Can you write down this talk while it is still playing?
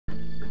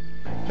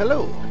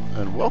Hello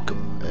and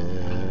welcome.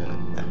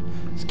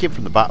 This came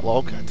from the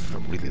Backlog. It's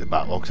not really the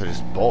Backlog because I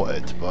just bought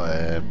it,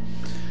 but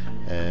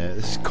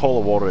this is Call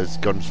of Juarez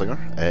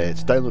Gunslinger.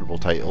 It's a downloadable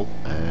title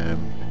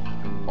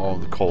on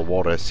the Call of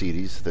Juarez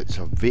series that's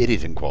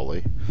varied in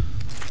quality.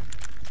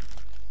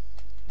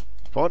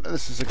 Come on,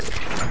 this is a...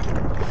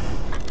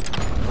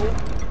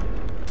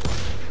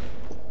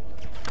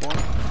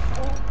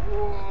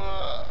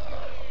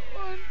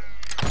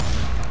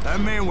 That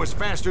man was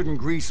faster than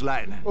greased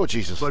lightning. Oh,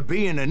 Jesus. But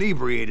being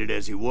inebriated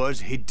as he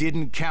was, he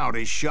didn't count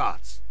his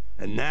shots.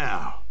 And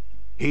now,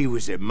 he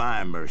was at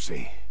my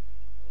mercy.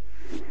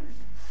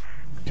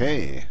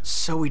 Okay.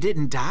 So he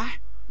didn't die?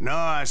 No,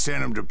 I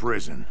sent him to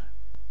prison.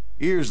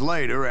 Years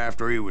later,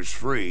 after he was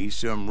free,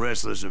 some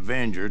restless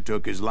Avenger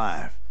took his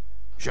life.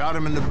 Shot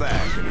him in the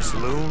back at a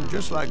saloon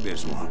just like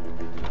this one.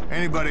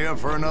 Anybody up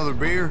for another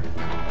beer?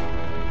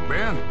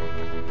 Ben?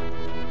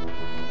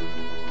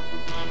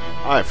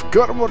 I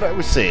forgot what I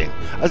was saying.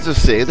 As I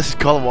was saying, this is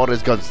Call of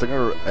Juarez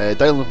Gunslinger,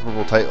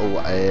 downloadable title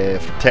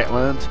from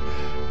Techland.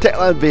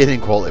 Techland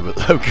varying quality with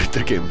how good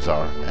their games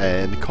are.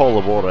 And the Call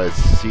of Juarez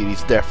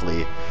series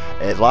definitely.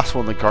 The last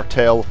one, the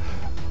Cartel,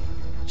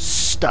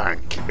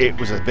 stank. It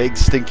was a big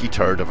stinky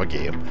turd of a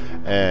game.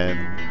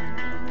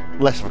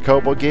 Less of a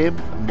cowboy game,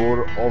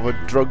 more of a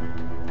drug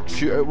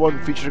shootout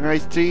one featuring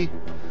Ice-T.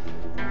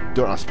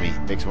 Don't ask me,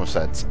 makes more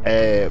sense.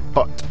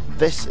 But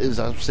this is, as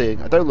I was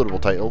saying, a downloadable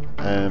title.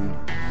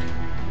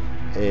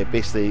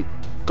 Basically,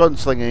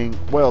 gunslinging,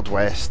 Wild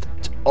West.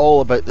 It's all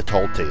about the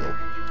tall tale.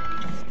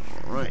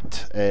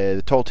 Right,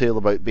 the tall tale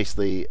about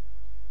basically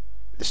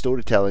the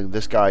storytelling.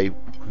 This guy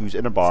who's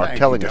in a bar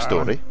telling a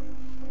story,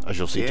 as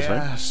you'll see just now.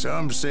 Yeah,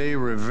 some say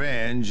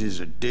revenge is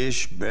a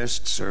dish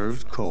best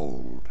served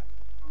cold.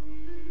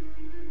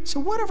 So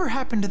whatever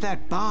happened to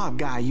that Bob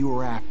guy you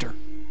were after?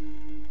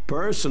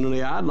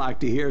 Personally, I'd like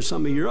to hear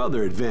some of your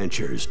other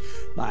adventures.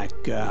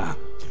 Like, I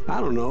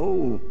don't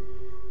know,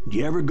 did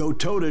you ever go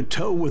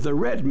toe-to-toe with a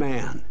red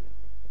man?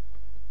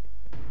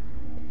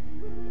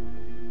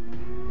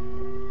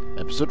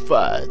 Episode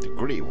 5, The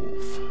Grey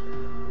Wolf.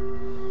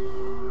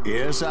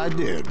 Yes, I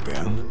did,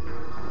 Ben.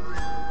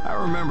 I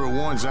remember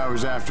once I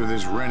was after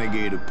this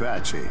renegade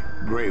Apache,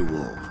 Grey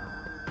Wolf.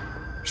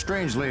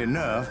 Strangely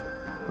enough,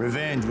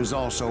 revenge was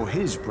also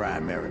his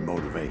primary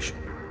motivation.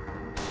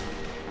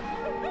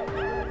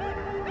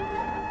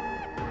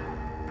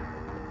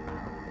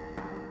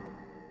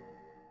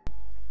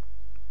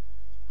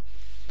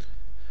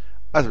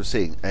 As I was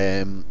saying,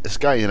 this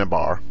guy in a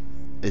bar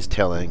is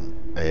telling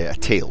a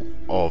tale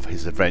of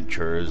his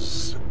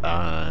adventures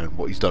and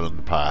what he's done in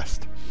the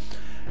past.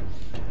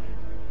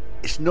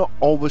 It's not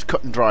always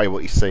cut and dry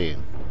what he's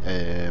saying.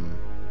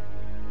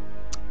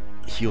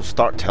 He'll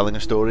start telling a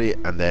story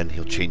and then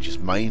he'll change his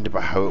mind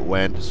about how it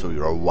went, so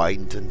you're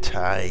rewind in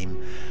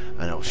time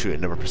and it'll show you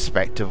another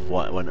perspective of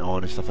what went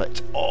on and stuff like that.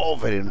 It's all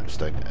very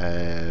interesting.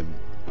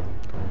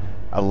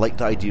 I like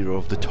the idea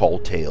of the tall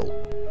tale.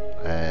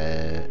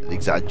 The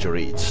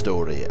exaggerated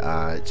story.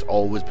 It's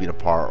always been a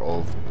part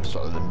of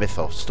sort of the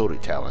mythos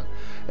storytelling,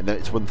 and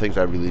it's one of the things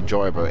I really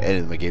enjoy about any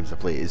of my games I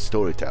play is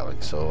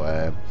storytelling. So,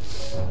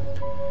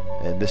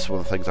 and this is one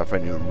of the things I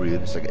find really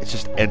interesting. It's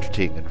just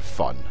entertaining and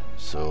fun.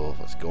 So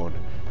let's go on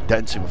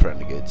dancing with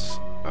renegades.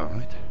 All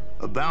right.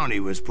 A bounty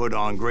was put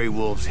on Grey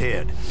Wolf's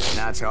head, and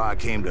that's how I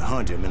came to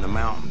hunt him in the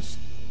mountains.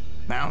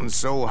 Mountains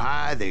so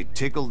high they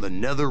tickle the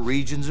nether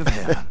regions of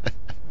heaven.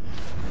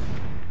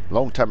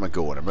 Long time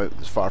ago in a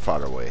mountains far,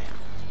 far away.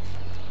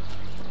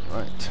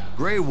 Right.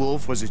 Grey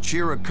Wolf was a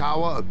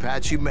Chiricahua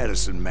Apache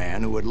medicine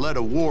man who had led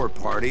a war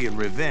party in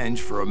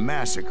revenge for a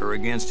massacre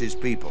against his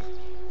people.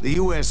 The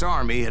U.S.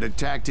 Army had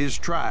attacked his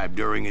tribe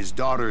during his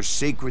daughter's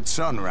sacred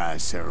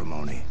sunrise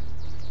ceremony,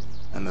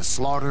 and the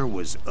slaughter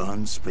was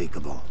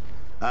unspeakable.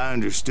 I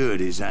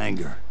understood his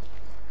anger,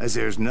 as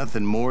there's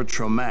nothing more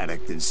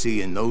traumatic than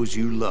seeing those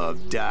you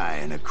love die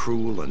in a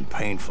cruel and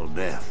painful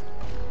death.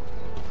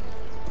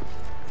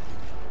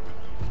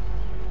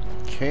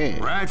 Okay.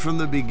 Right from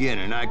the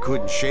beginning, I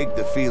couldn't shake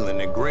the feeling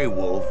that Grey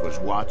Wolf was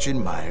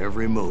watching my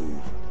every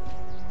move.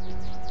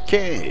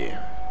 Okay.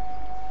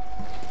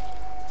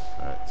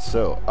 Alright,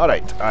 so,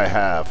 alright, I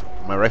have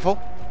my rifle.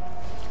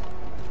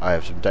 I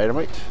have some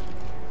dynamite.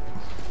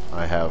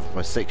 I have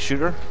my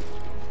 6-shooter.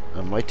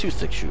 And my 2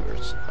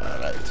 6-shooters.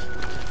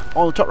 Alright.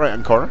 On the top right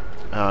hand corner,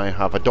 I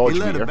have a dodge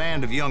meter. He led a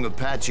band of young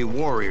Apache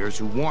warriors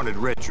who wanted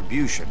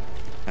retribution,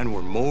 and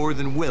were more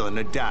than willing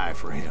to die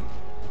for him.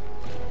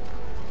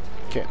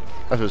 Okay.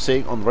 As I was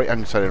saying, on the right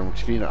hand side of the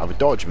screen I have a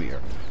dodge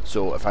meter.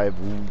 So if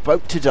I'm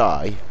about to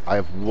die, I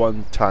have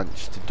 1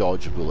 chance to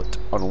dodge a bullet.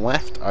 On the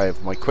left I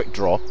have my quick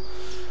draw,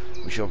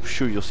 which I'm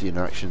sure you'll see in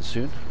action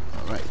soon.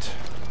 Alright.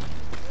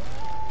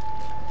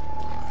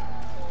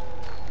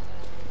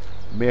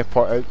 May I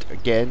point out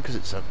again, because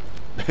it's a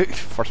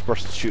first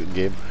person shooting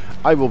game,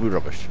 I will be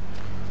rubbish.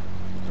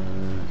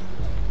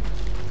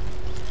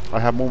 I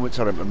have moments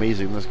where I'm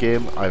amazing in this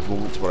game, I have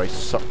moments where I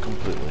suck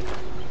completely.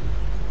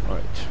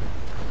 Right.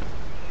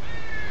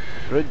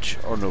 Bridge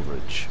or no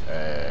bridge?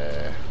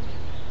 Let's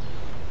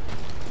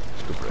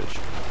go bridge.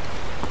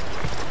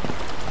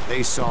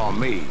 They saw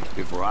me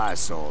before I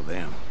saw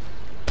them.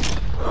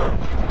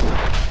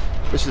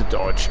 This is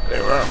dodge.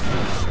 There we are.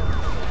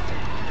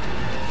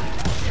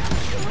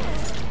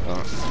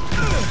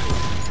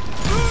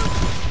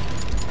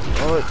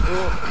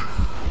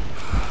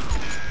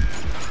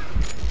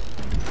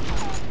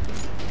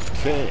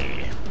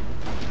 Okay.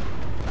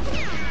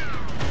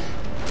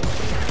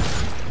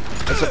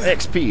 That's an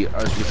XP,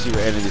 as you can see what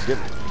enemies get.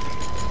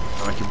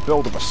 And I can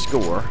build up a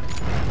score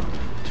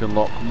to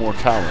unlock more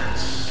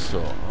talents.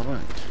 So,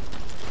 alright.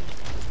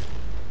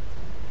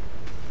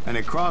 And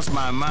it crossed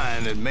my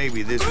mind that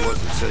maybe this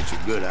wasn't such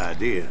a good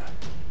idea.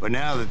 But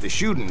now that the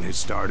shooting had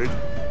started,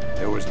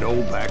 there was no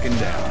backing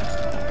down.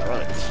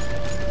 Right.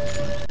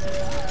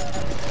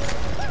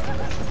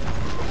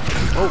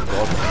 Oh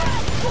god.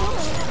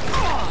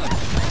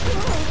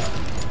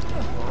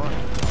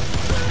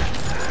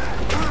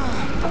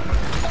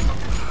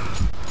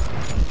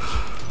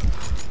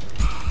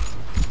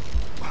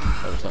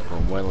 That was not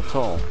going well at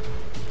all.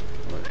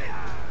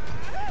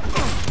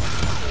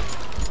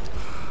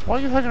 Why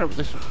are you hanging out with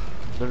this?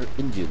 They're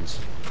Indians.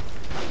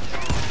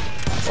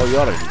 Oh, you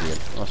are an Indian.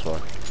 That's why.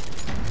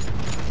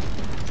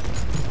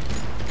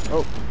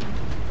 Oh.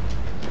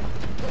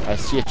 I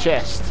see a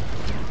chest.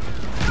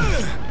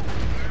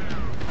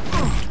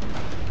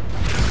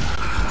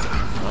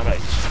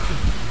 Alright.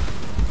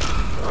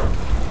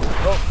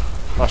 Oh.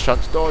 Last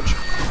chance dodge.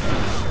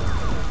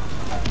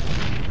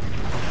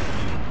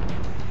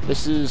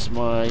 This is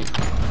my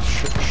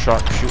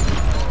sharpshooting,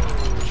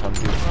 which I'm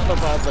doing not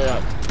badly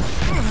at.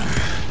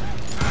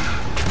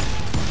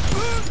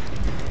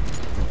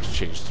 Let's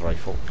change the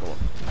rifle. Come on.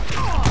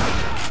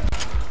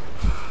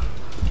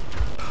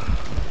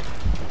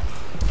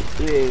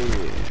 Yeah.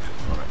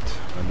 Alright.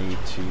 I need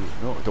to.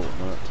 No, I don't want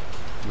that.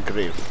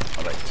 Engrave.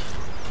 Alright.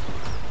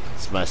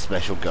 It's my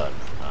special gun.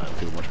 I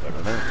feel much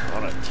better now.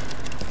 Alright.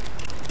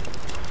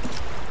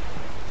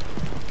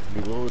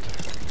 Reload.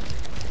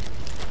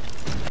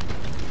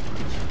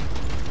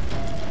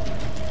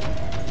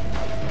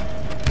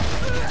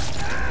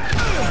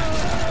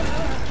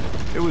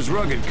 It was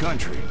rugged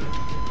country,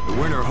 the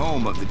winter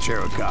home of the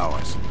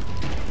Chiricahuas,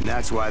 and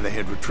that's why they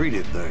had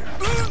retreated there.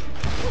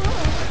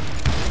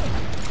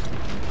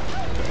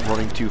 I'm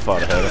running too far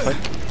ahead, I think.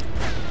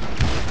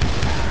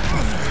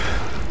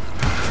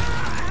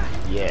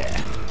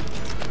 Yeah.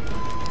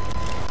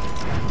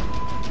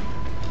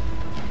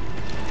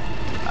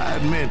 I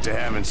admit to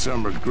having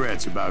some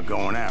regrets about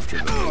going after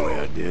them the way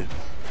I did.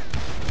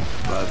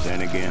 But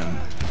then again,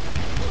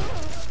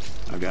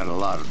 I got a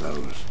lot of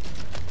those.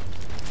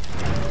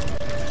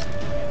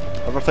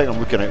 Another thing I'm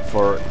looking out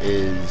for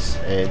is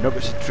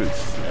nuggets of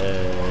truth.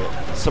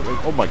 Something.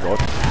 Oh my god.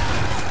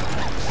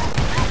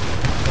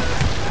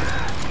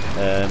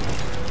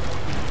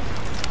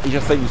 These are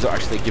things that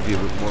actually give you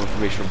more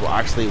information about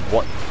actually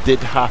what did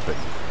happen.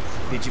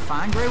 Did you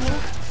find Grey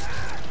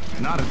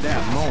Wolf? Not at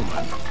that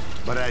moment,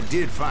 but I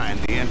did find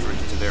the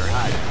entrance to their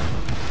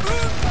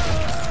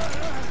hideout.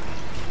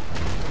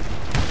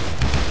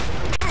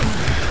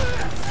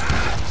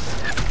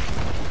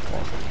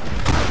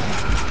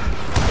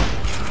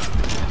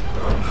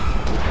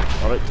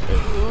 Alright.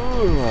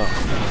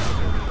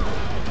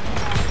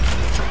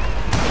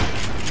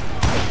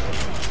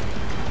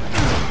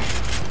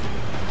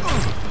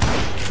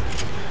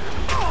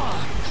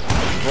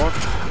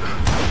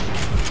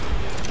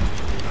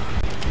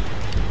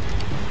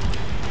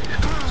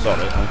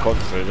 Sorry, I'm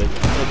concentrating.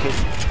 I'm making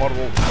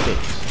horrible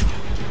mistakes.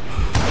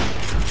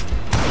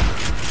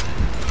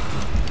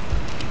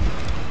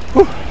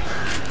 Whew.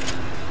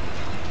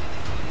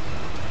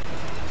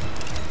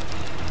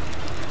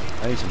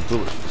 I need some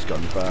bullets for this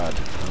gun bad.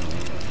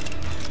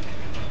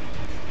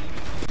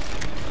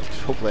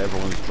 Hopefully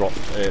everyone's dropped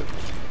it.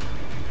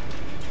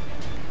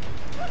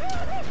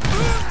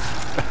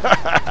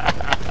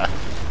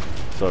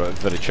 Sorry,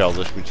 it's very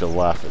childish me to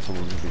laugh at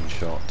someone who's been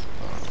shot.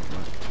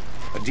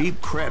 A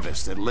deep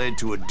crevice that led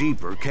to a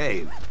deeper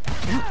cave.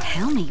 Don't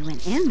tell me you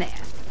went in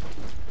there.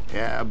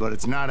 Yeah, but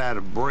it's not out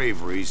of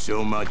bravery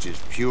so much as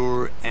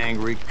pure,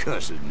 angry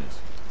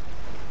cussedness.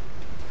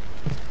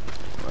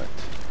 Right.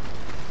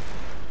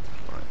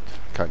 Right.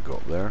 Can't go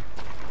up there.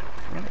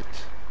 Right.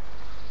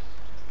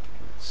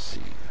 Let's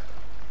see.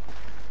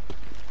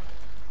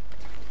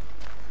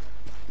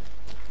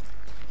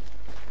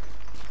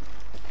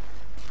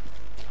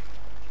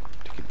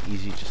 Take it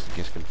easy just in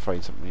case I can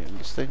find something in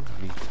this thing.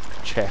 I need a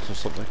chest or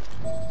something.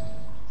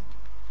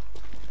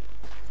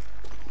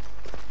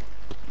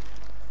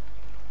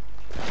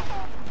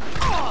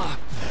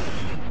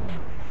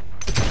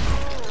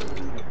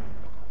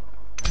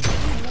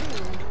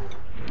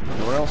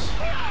 Anywhere else?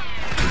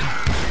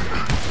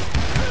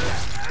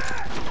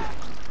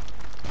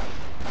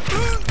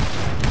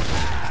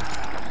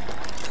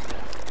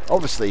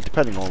 Obviously,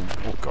 depending on...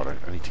 Oh god,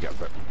 I need to get a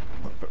bit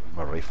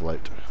my rifle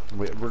out.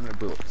 Wait, we're running out of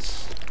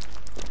bullets.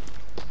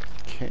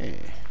 Okay.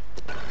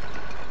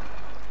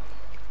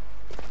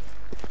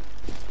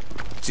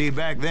 See,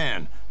 back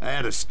then, I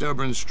had a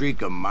stubborn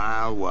streak a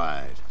mile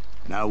wide,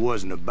 and I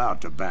wasn't about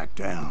to back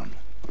down.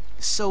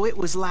 So it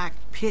was like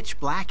pitch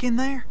black in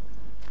there?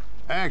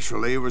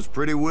 Actually, it was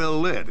pretty well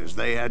lit, as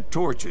they had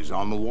torches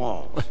on the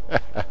walls.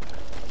 Can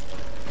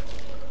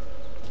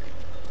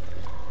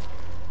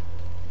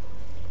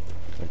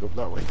I go up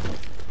that way?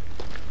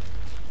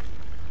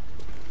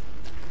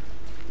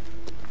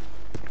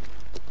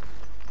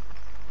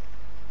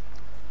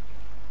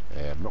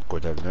 I'm not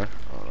going down there.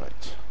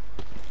 Alright.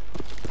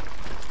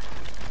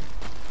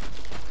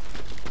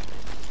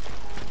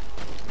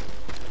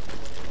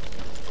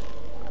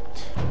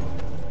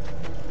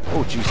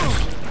 Oh,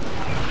 Jesus.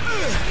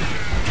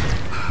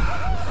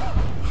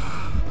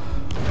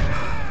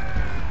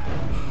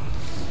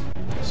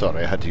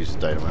 Sorry, I had to use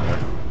the dynamite there.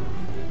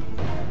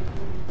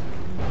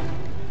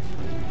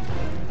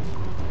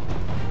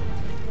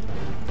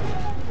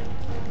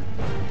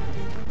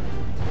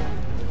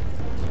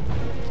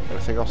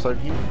 Anything else down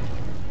here?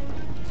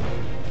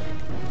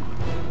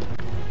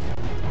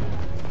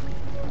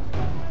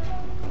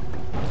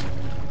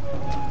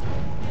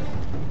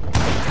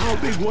 How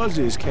big was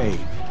this cave?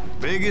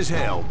 Big as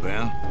hell,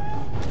 Ben.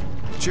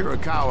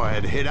 Chiricahua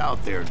had hid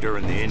out there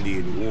during the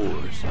Indian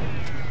Wars.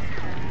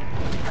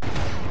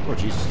 Oh,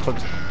 Jesus.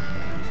 Tons.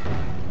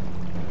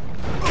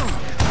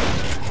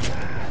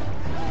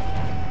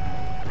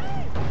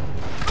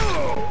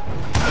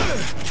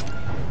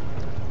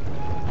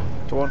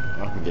 Come on,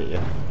 I can get you.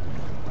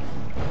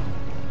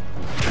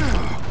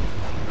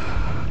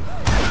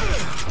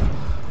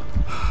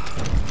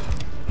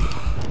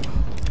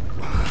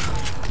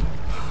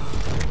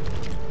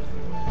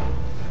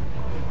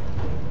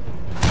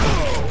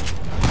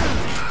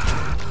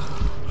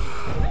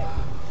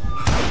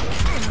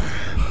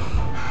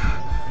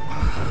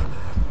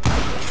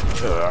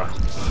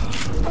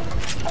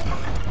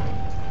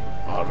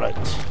 Alright.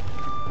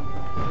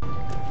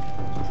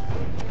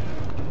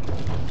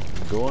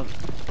 Go on.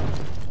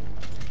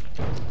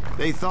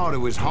 They thought it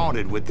was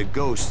haunted with the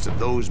ghosts of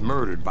those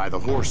murdered by the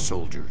horse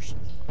soldiers.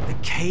 The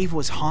cave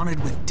was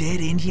haunted with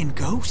dead Indian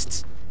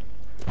ghosts?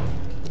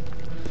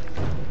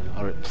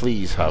 Alright,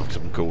 please have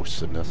some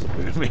ghosts in this. It'd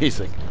be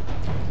amazing.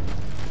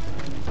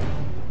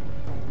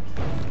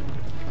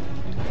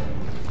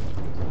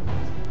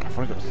 I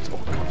forgot.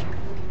 Oh, God.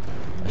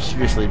 I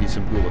seriously need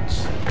some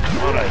bullets.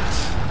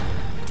 Alright.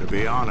 To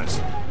be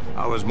honest,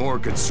 I was more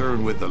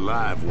concerned with the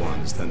live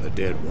ones than the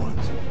dead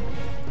ones.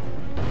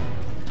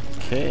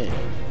 Okay.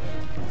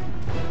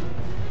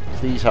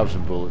 Please have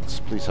some bullets.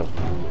 Please have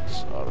some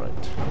bullets.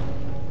 Alright.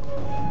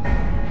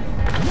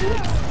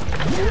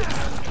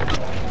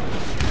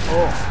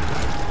 Oh.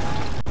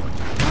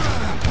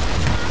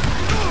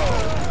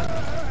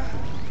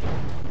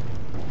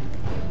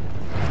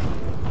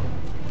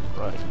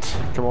 Right.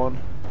 Come on.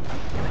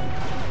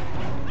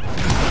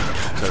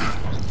 So,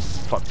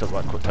 fucked up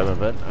that quick time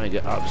event. I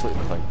get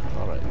absolutely nothing.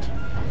 Alright.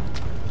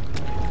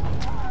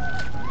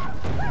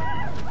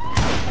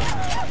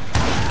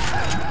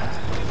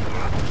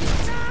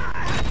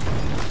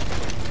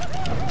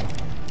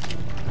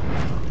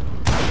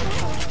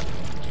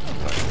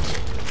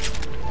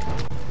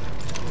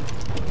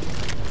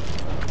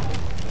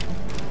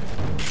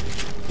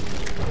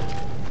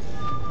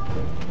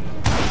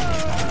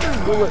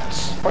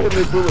 Bullets!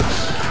 Finally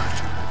bullets!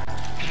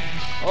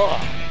 Oh,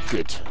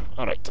 good.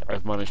 Alright,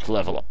 I've managed to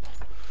level up.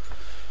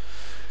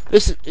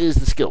 This is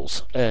the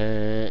skills.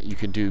 You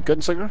can do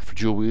Gunslinger for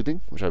dual wielding,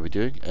 which I'll be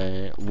doing.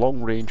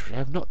 Long range, which I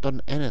have not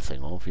done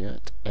anything of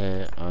yet.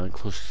 And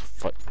close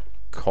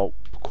combat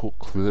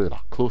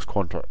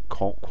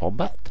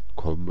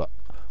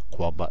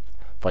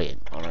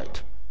fighting.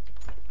 Alright.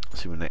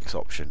 Let's see my next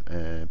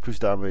option.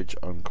 Boost damage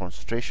on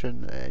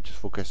concentration. Just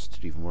focus to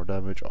do even more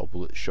damage. All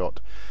bullets shot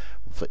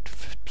inflict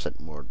 50%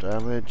 more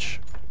damage.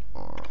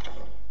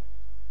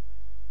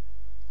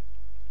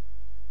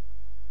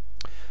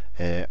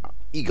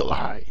 Eagle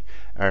Eye.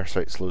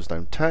 Airsight slows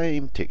down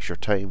time. Takes your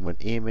time when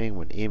aiming.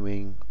 When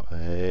aiming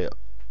a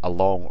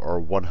long or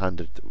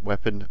one-handed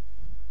weapon,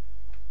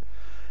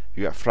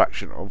 you get a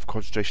fraction of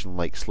concentration,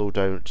 like slow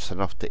down just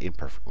enough to aim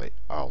perfectly.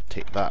 I'll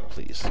take that,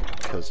 please,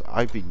 because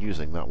I've been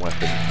using that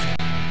weapon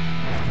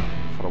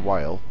for a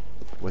while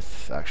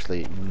with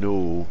actually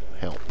no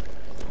help.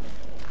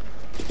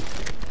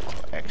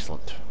 Oh,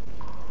 excellent.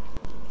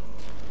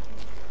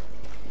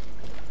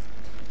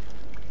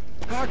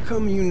 How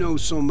come you know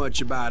so much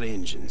about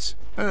engines?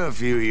 A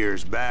few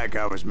years back,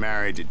 I was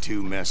married to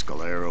two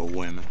Mescalero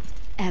women.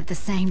 At the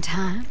same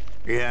time?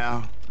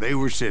 Yeah, they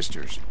were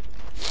sisters.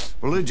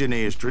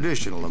 Polygyny is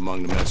traditional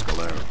among the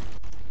Mescalero.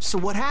 So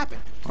what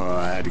happened? Oh,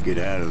 I had to get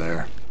out of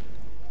there.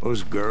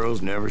 Those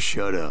girls never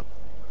shut up.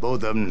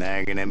 Both of them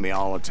nagging at me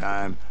all the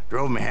time.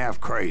 Drove me half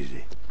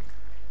crazy.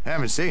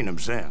 Haven't seen them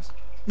since.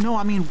 No,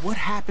 I mean, what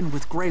happened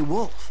with Grey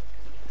Wolf?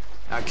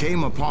 I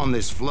came upon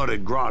this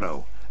flooded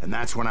grotto, and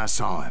that's when I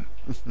saw him.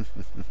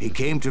 He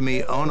came to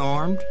me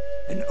unarmed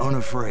and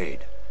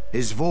unafraid.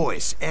 His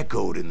voice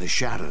echoed in the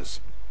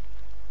shadows.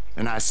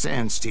 And I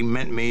sensed he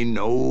meant me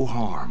no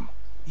harm.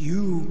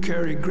 You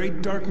carry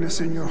great darkness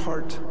in your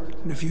heart,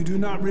 and if you do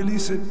not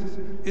release it,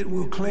 it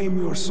will claim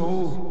your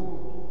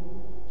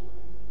soul.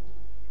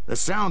 The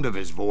sound of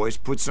his voice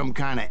put some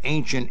kind of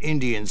ancient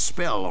Indian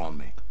spell on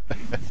me.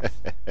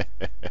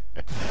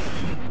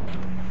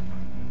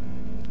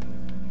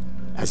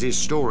 As his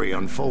story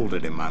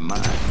unfolded in my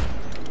mind,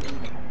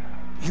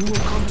 You will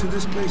come to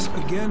this place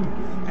again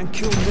and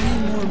kill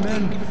many more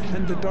men,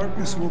 and the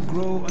darkness will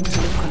grow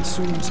until it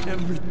consumes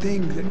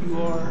everything that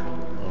you are.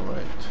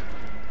 Alright.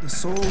 The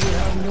soul will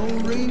have no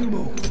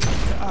rainbow,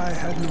 the eye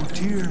had no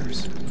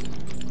tears.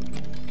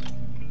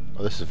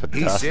 Oh, this is he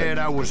fantastic. said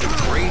I was a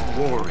great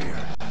warrior,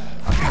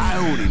 a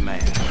coyote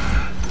man,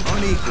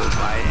 unequaled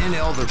by any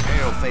other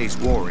pale-faced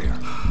warrior,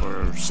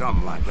 or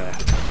something like that.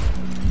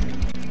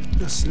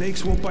 The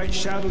snakes will bite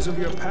shadows of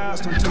your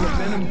past until a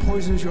venom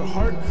poisons your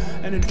heart,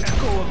 and an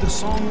echo of the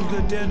song of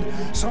the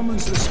dead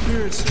summons the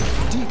spirits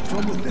deep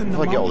from within the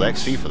I get all the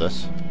mountains. XP for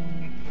this.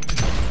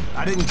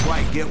 I didn't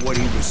quite get what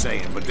he was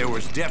saying, but there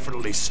was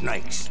definitely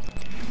snakes.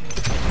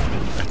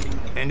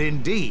 And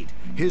indeed,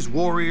 his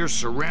warriors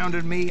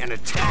surrounded me and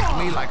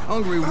attacked me like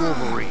hungry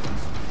wolverines.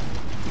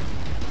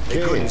 They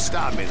couldn't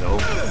stop me, though,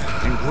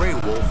 and Grey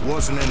Wolf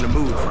wasn't in the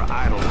mood for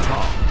idle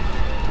talk.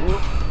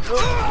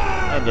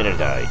 And then it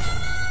died.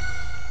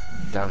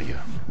 Damn you.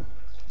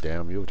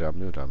 Damn you, damn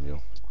you, damn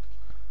you.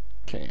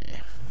 Okay.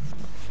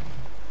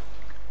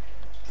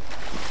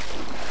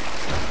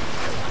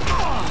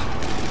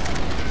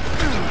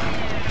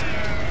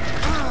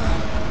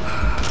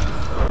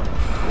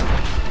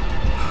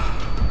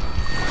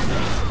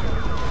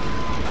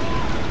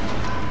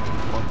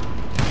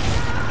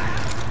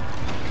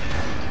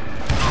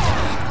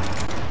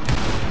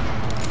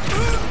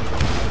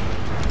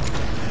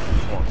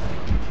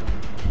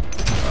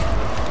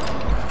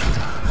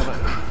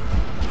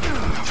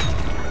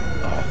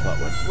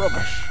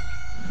 Rubbish.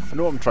 I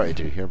know what I'm trying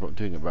to do here, but I'm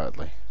doing it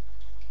badly.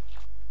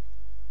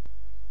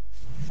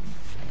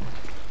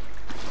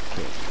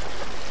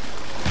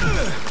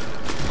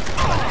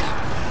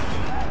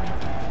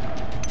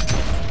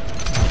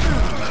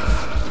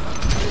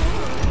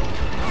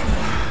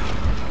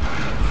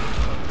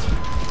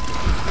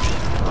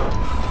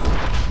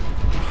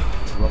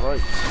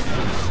 Alright.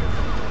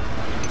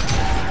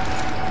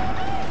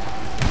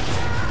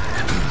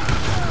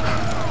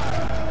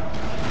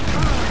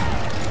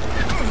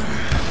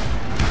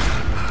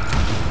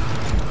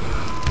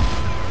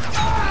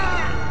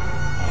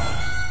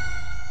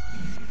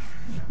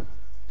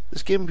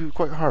 This game can be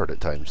quite hard at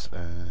times.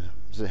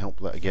 Does it help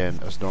that again,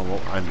 as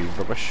normal, I'm being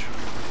rubbish?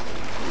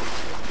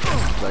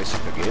 I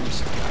suck at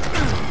games.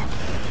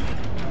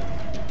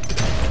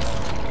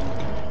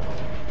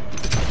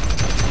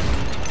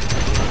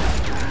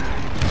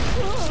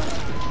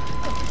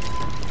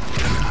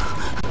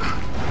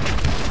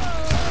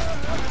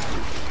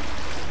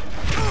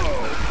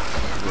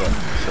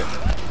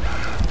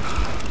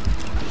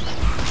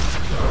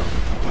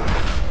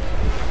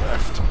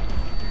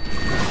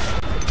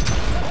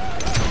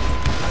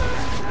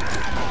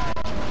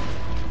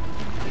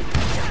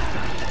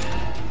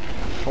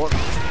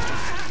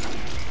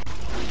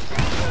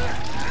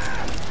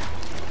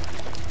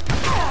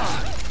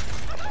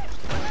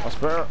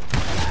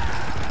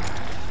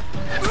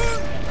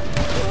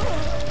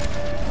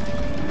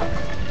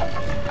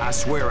 I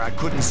swear I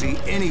couldn't see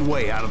any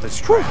way out of this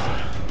trap.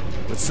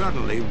 But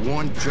suddenly,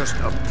 one just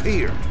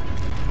appeared.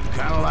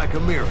 Kind of like a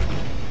miracle.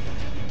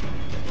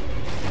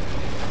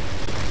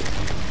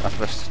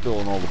 After I've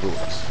stolen all the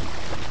bullets.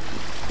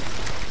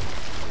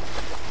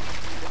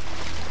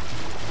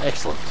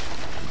 Excellent.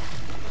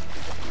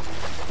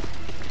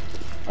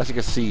 As you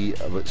can see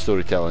about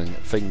storytelling,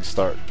 things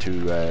start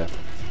to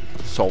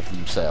solve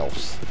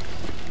themselves.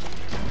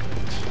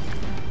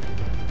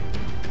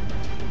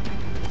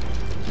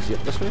 Is he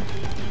up this way?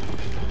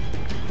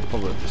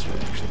 Probably up this way,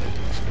 actually.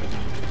 That's good.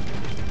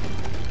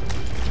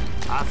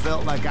 I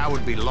felt like I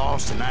would be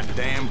lost in that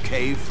damn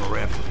cave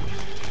forever.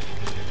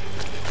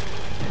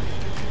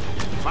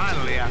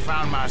 Finally, I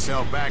found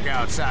myself back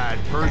outside,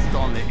 perched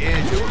on the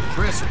edge of a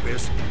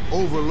precipice,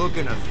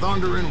 overlooking a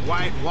thundering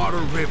whitewater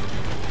river.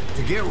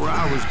 To get where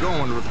I was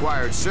going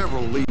required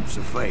several leaps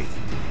of faith,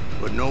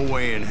 but no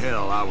way in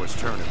hell I was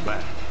turning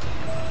back.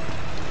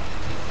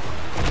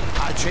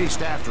 I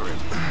chased after him,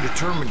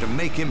 determined to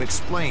make him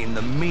explain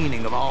the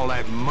meaning of all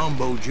that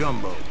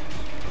mumbo-jumbo.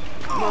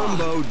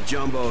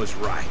 Mumbo-jumbo is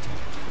right.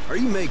 Are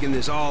you making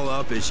this all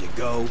up as you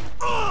go?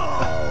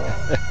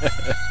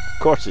 Of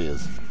course he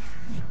is.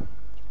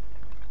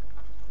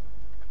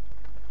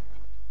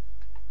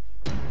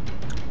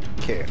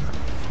 Okay.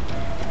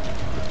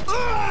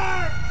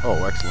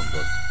 Oh, excellent,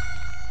 bud.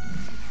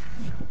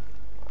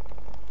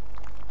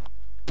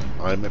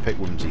 I'm Epic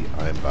Whimsy.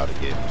 I am bad at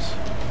games.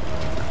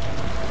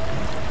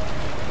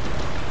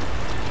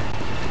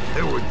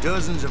 There were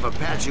dozens of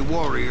Apache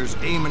warriors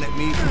aiming at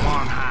me from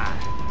on high.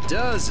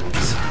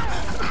 Dozens.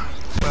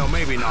 Well,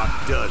 maybe not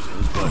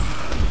dozens, but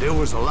there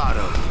was a lot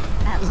of them.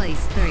 At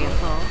least 3 or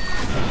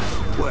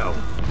 4. Well,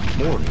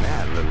 more than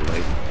that, little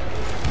lady.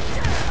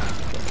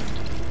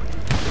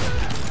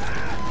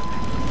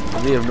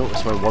 You may have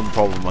noticed my one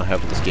problem I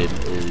have with this game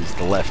is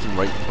the left and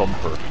right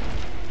bumper.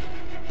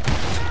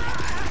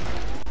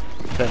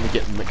 I tend to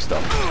get mixed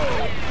up.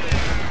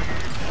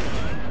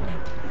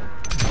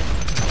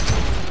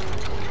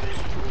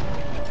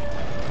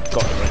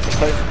 got it right this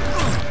time.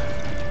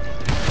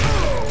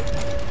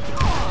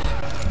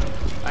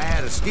 I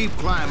had a steep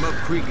climb up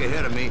creek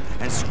ahead of me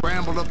and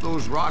scrambled up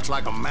those rocks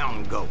like a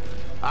mountain goat.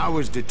 I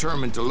was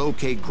determined to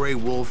locate Grey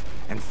Wolf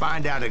and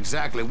find out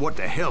exactly what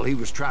the hell he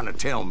was trying to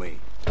tell me.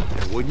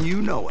 And wouldn't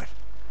you know it,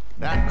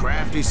 that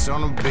crafty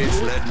son of a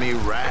bitch led me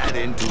right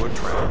into a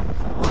trap.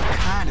 What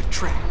kind of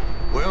trap?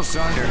 Well,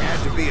 son, there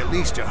had to be at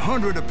least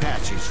 100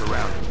 Apaches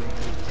surrounding me.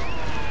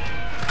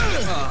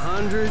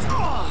 100?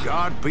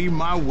 God be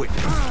my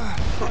witness.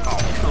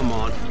 Oh, come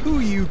on. Who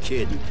are you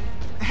kidding?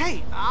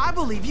 Hey, I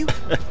believe you.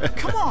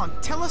 Come on,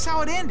 tell us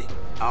how it ended.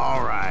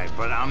 All right,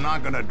 but I'm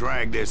not gonna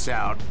drag this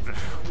out.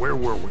 Where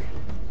were we?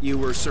 You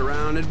were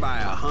surrounded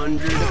by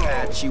 100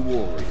 Apache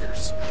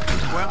warriors.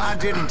 Well, I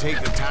didn't take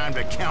the time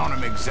to count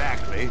them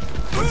exactly,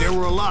 but there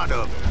were a lot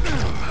of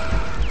them.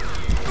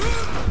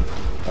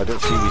 I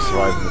don't see me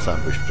surviving this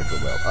ambush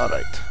particularly well.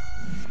 Alright.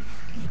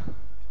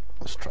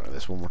 Let's try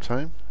this one more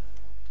time.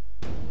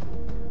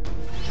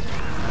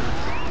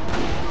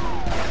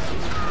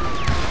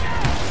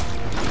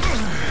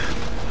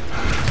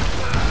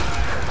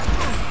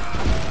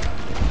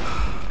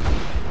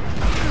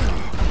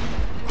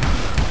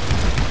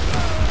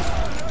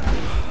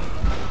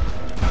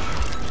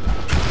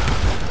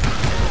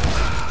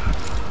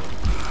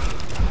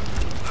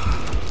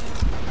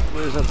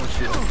 Where's that one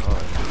shooting?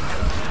 Alright.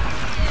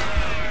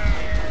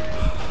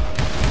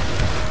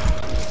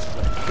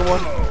 Come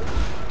on.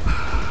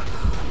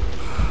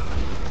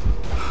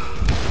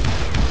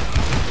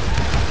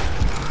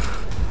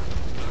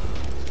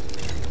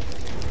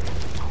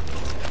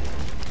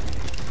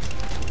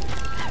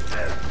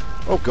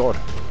 Oh God.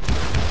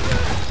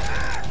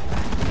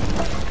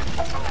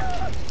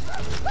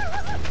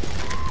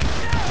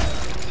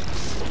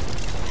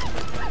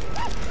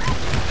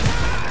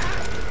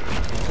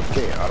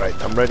 Okay, alright,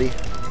 I'm ready.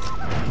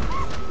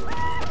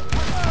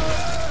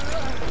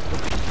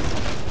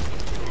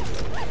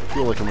 I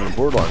feel like I'm in a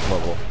Borderlands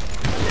level.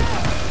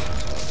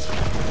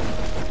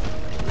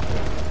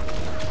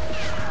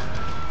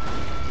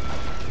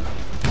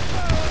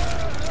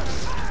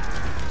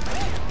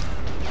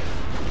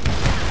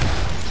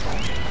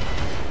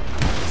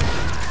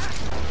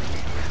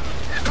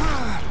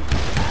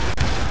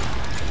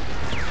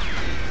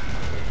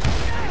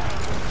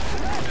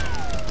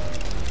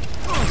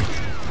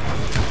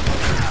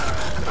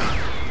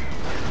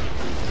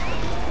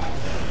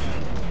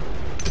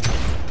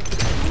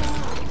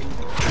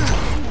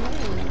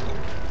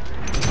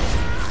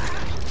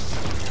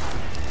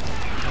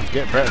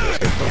 Get better.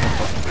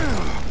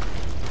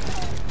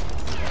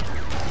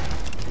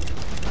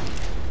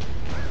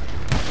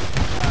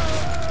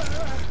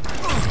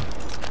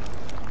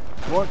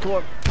 Come on, come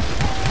on.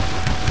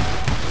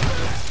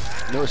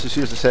 Notice as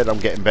soon as I said I'm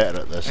getting better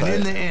at this. And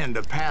in the end,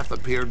 a path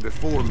appeared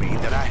before me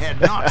that I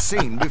had not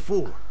seen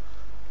before.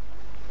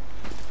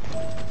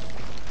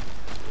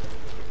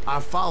 I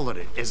followed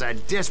it as I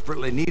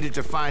desperately needed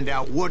to find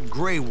out what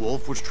Grey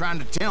Wolf was trying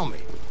to tell me.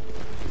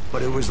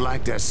 But it was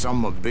like that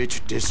son of a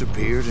bitch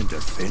disappeared into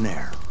thin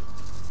air.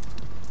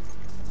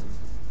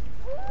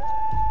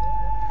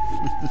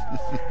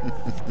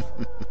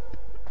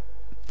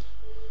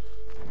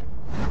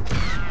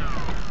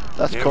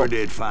 That's never cool.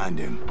 did find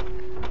him.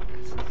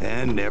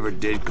 And never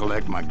did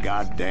collect my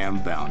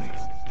goddamn bounty.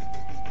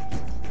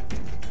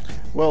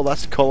 Well,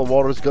 that's the Call of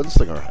Juarez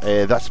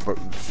Gunslinger. That's about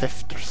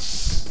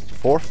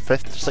fourth,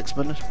 fifth, sixth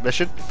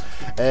mission.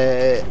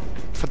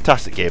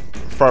 Fantastic game.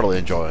 Thoroughly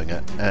enjoying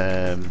it.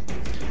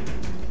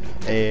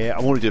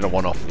 I'm only doing a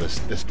one-off of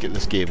this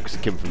game because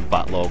it came from the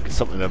Backlog. It's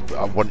something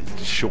I wanted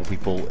to show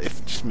people if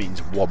it just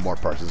means one more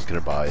person is going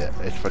to buy it.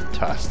 It's a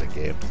fantastic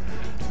game.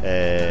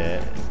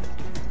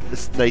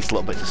 It's nice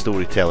little bits of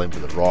storytelling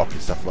with The Rock and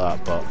stuff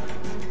like that,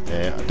 but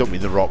I don't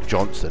mean The Rock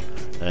Johnson.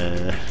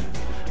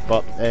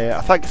 But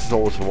thanks as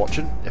always for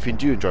watching. If you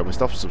do enjoy my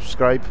stuff,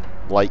 subscribe,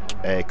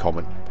 like,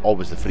 comment.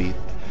 Always the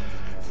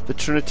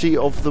trinity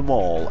of them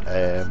all.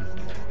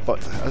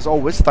 But as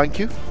always, thank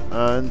you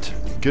and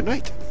good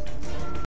night.